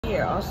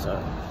here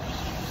also.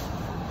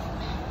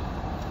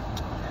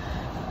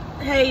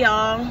 Hey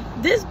y'all,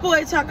 this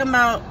boy talking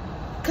about,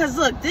 cause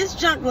look, this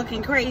junk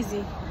looking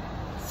crazy.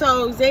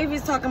 So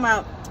Xavier's talking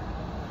about,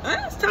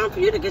 it's time for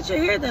you to get your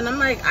hair done. I'm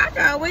like, I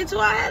gotta wait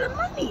till I had the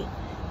money.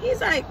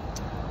 He's like,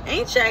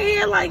 ain't your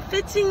hair like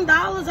 $15?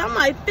 I'm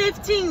like,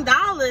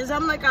 $15?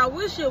 I'm like, I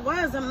wish it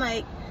was. I'm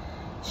like,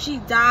 she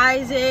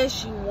dyes it,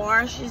 she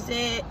washes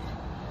it,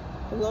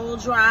 blow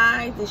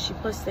dry, then she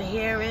puts the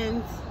hair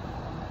in.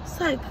 It's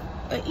like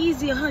an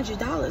easy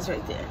 $100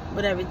 right there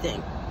with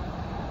everything.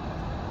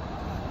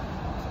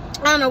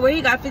 I don't know where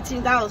he got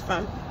 $15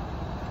 from.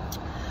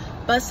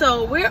 But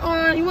so we're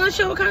on, you want to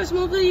show what kind of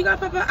smoothie you got,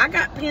 Papa? I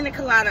got pina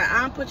colada.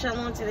 I don't put y'all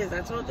on to this.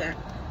 I told you.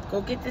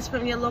 Go get this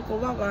from your local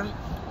Wawa.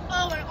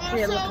 Oh, and also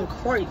they're looking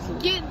crazy.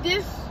 Get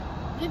this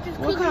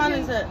what kind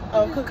is it?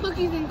 Oh,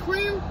 cookies and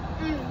cream.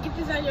 Get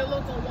this at your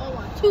local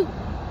Wawa too.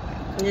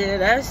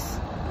 Yeah,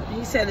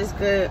 he said it's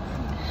good.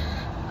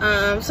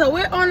 So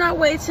we're on our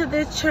way to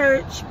the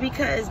church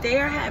because they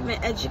are having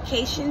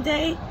education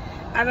day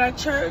at our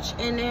church,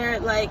 and they're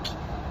like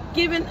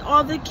giving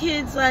all the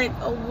kids like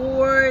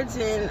awards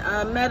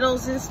and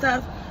medals and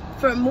stuff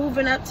for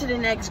moving up to the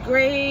next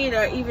grade,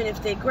 or even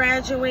if they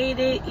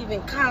graduated,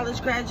 even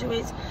college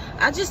graduates.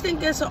 I just think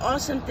that's an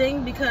awesome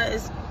thing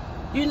because,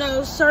 you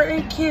know,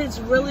 certain kids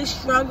really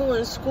struggle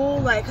in school,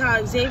 like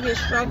how Xavier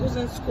struggles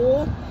in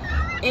school,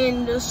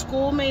 and the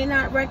school may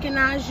not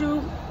recognize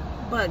you,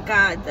 but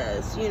God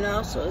does, you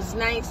know. So it's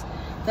nice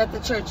that the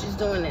church is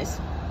doing this.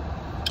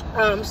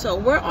 So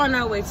we're on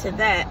our way to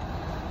that.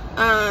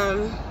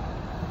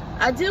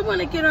 I did want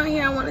to get on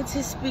here. I wanted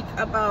to speak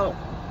about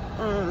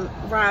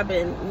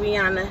Robyn,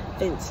 Rihanna,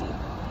 Fenty.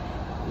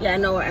 Yeah, I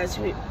know her as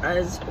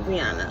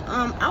Rihanna.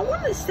 I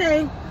want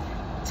to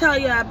tell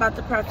you about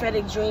the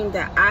prophetic dream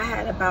that I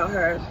had about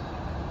her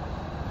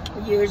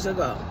years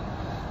ago.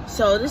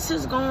 So this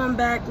is going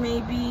back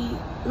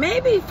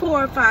maybe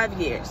 4 or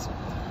 5 years.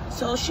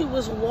 So she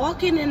was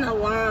walking in a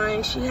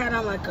line. She had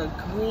on like a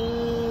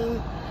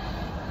green,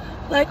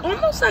 like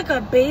almost like a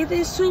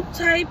bathing suit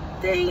type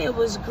thing. It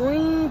was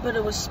green, but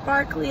it was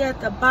sparkly at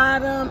the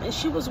bottom, and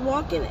she was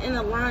walking in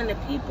a line of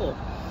people.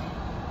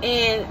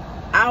 And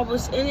I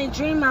was in a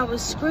dream, I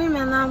was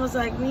screaming, and I was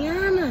like,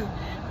 Rihanna,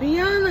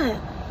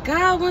 Rihanna,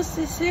 God wants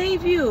to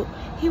save you.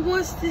 He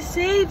wants to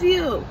save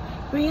you,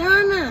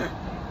 Rihanna.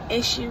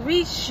 And she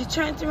reached, she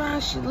turned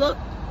around, she looked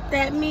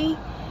at me,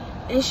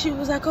 and she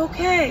was like,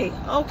 okay,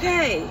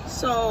 okay.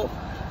 So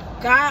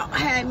God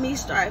had me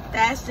start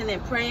fasting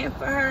and praying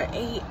for her, and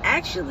he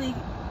actually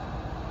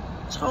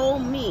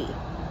told me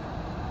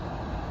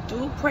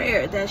through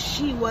prayer that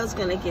she was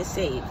going to get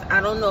saved.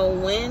 I don't know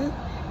when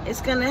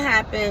it's going to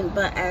happen,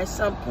 but at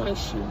some point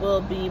she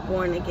will be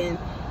born again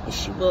and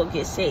she will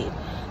get saved.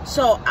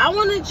 So I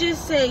want to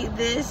just say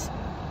this.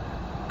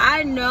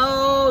 I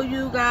know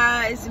you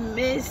guys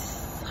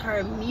miss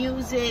her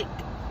music.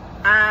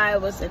 I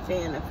was a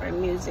fan of her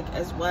music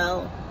as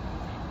well.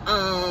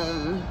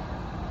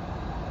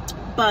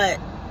 But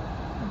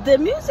the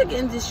music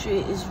industry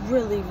is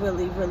really,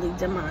 really, really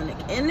demonic.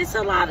 And there's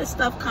a lot of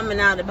stuff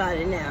coming out about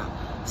it now.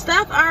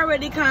 Stuff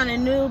already kind of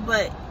knew,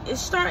 but it's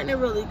starting to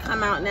really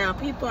come out now.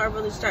 People are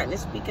really starting to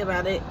speak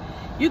about it.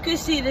 You can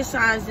see the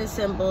signs and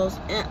symbols.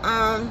 And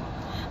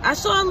I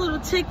saw a little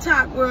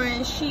TikTok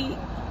wherein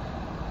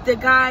the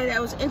guy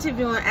that was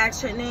interviewing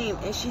asked her name,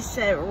 and she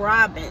said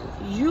Robyn.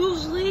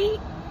 Usually,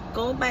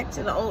 go back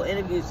to the old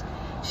interviews,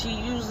 she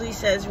usually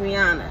says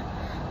Rihanna.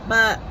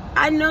 But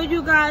I know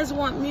you guys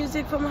want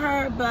music from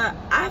her, but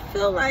I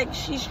feel like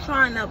she's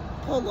trying to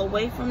pull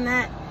away from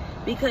that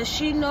because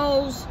she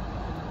knows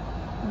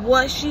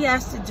what she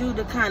has to do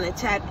to kind of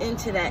tap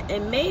into that.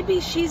 And maybe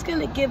she's going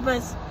to give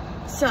us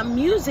some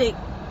music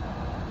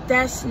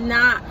that's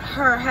not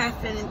her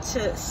having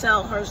to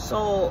sell her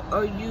soul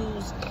or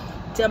use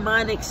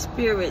demonic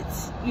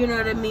spirits, you know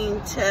what I mean,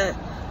 to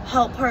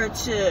help her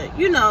to,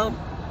 you know,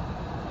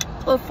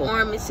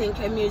 perform and sing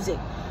her music.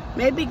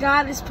 Maybe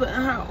God is putting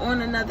her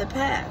on another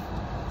path.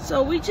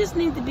 So we just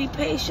need to be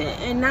patient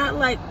and not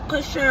like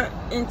push her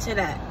into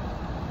that.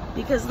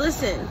 Because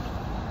listen,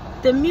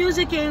 the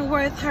music ain't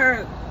worth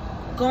her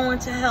going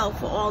to hell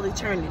for all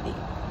eternity.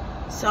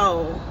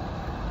 So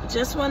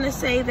just want to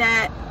say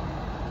that.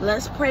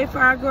 Let's pray for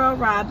our girl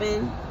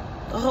Robyn.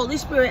 The Holy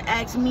Spirit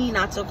asked me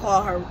not to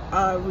call her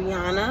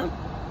Rihanna,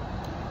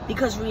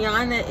 because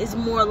Rihanna is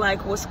more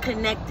like what's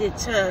connected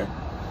to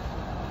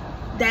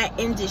that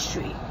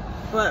industry.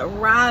 But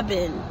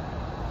Robyn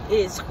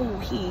is who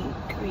he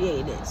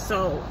created.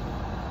 So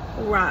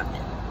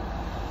Robyn.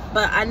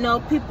 But I know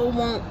people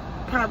won't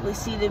probably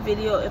see the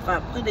video if I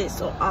put it,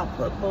 so I'll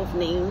put both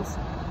names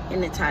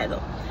in the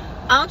title.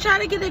 I'll try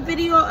to get a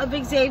video of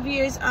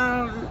Xavier's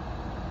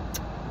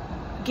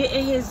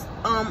getting his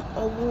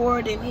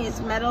award and his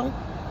medal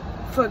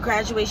for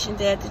graduation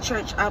day at the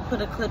church. I'll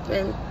put a clip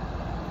in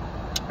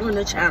on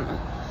the channel.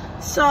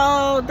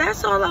 So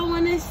that's all I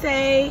want to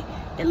say.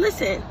 And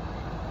listen,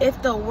 if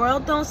the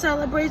world don't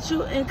celebrate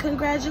you and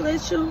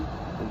congratulate you,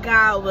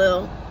 God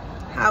will.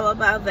 How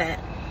about that?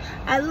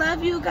 I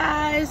love you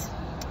guys.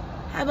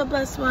 Have a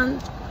blessed one.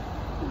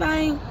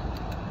 Bye.